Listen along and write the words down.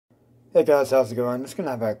Hey guys, how's it going? Just gonna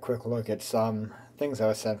have a quick look at some things I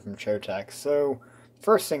was sent from Choetech. So,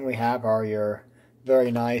 first thing we have are your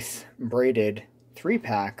very nice braided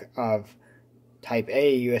 3-pack of Type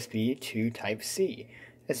A USB to Type C.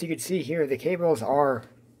 As you can see here, the cables are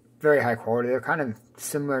very high quality. They're kind of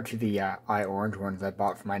similar to the iOrange ones I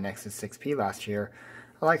bought for my Nexus 6P last year.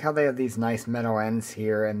 I like how they have these nice metal ends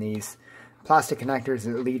here, and these plastic connectors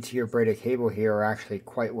that lead to your braided cable here are actually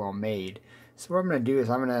quite well made. So what I'm going to do is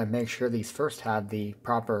I'm going to make sure these first have the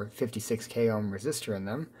proper 56k ohm resistor in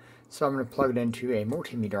them. So I'm going to plug it into a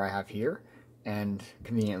multimeter I have here, and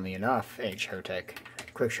conveniently enough, a Choetech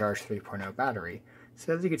Quick Charge 3.0 battery.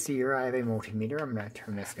 So as you can see here, I have a multimeter. I'm going to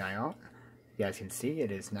turn this guy on. You guys can see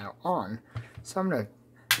it is now on. So I'm going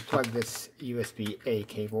to plug this USB-A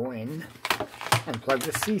cable in and plug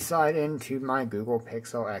the C side into my Google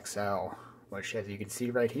Pixel XL, which as you can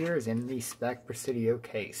see right here is in the Spec Presidio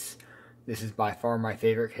case. This is by far my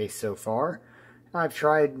favorite case so far. I've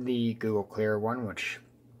tried the Google Clear one, which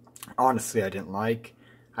honestly I didn't like.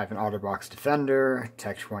 I have an OtterBox Defender,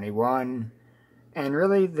 Tech 21, and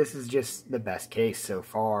really this is just the best case so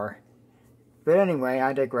far. But anyway,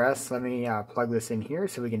 I digress. Let me plug this in here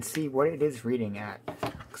so we can see what it is reading at.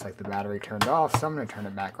 Looks like the battery turned off, so I'm going to turn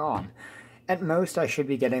it back on. At most I should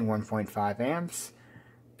be getting 1.5 amps,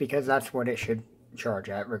 because that's what it should charge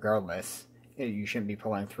at regardless. You shouldn't be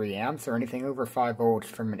pulling 3 amps or anything over 5 volts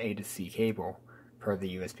from an A to C cable per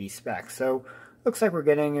the USB spec. So looks like we're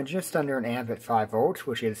getting just under an amp at 5 volts,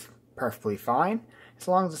 which is perfectly fine. As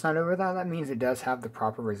long as it's not over that, that means it does have the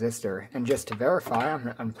proper resistor. And just to verify, I'm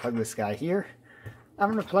going to unplug this guy here.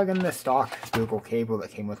 I'm going to plug in the stock Google cable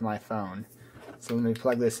that came with my phone. So let me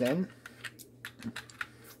plug this in.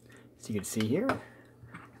 As you can see here,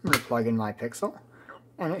 I'm going to plug in my Pixel.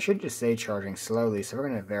 And it should just say charging slowly, so we're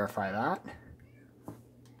going to verify that.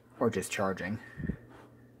 Or just charging.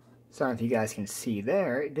 So if you guys can see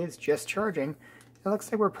there, it is just charging. It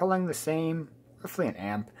looks like we're pulling the same, roughly an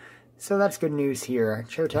amp. So that's good news here.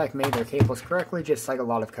 Choetech made their cables correctly, just like a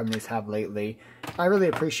lot of companies have lately. I really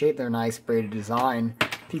appreciate their nice braided design.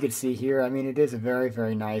 If you could see here, I mean, it is a very,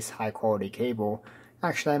 very nice, high quality cable.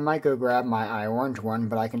 Actually, I might go grab my iOrange one,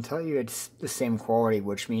 but I can tell you it's the same quality,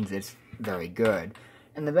 which means it's very good.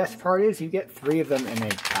 And the best part is you get 3 of them in a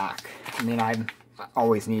pack. I mean, I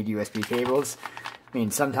always need USB cables. I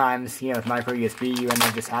mean, sometimes, with micro USB, you end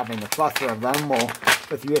up just having a plethora of them. Well,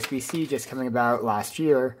 with USB-C just coming about last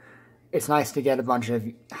year, it's nice to get a bunch of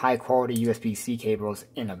high-quality USB-C cables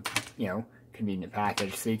in a, convenient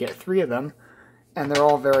package. So you get 3 of them, and they're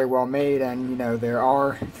all very well made, and, there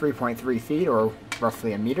are 3.3 feet, or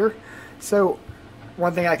roughly a meter. So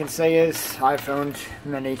one thing I can say is I've owned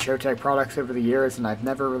many Choetech products over the years, and I've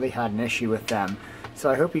never really had an issue with them. So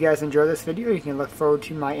I hope you guys enjoy this video. You can look forward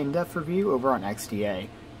to my in-depth review over on XDA.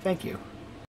 Thank you.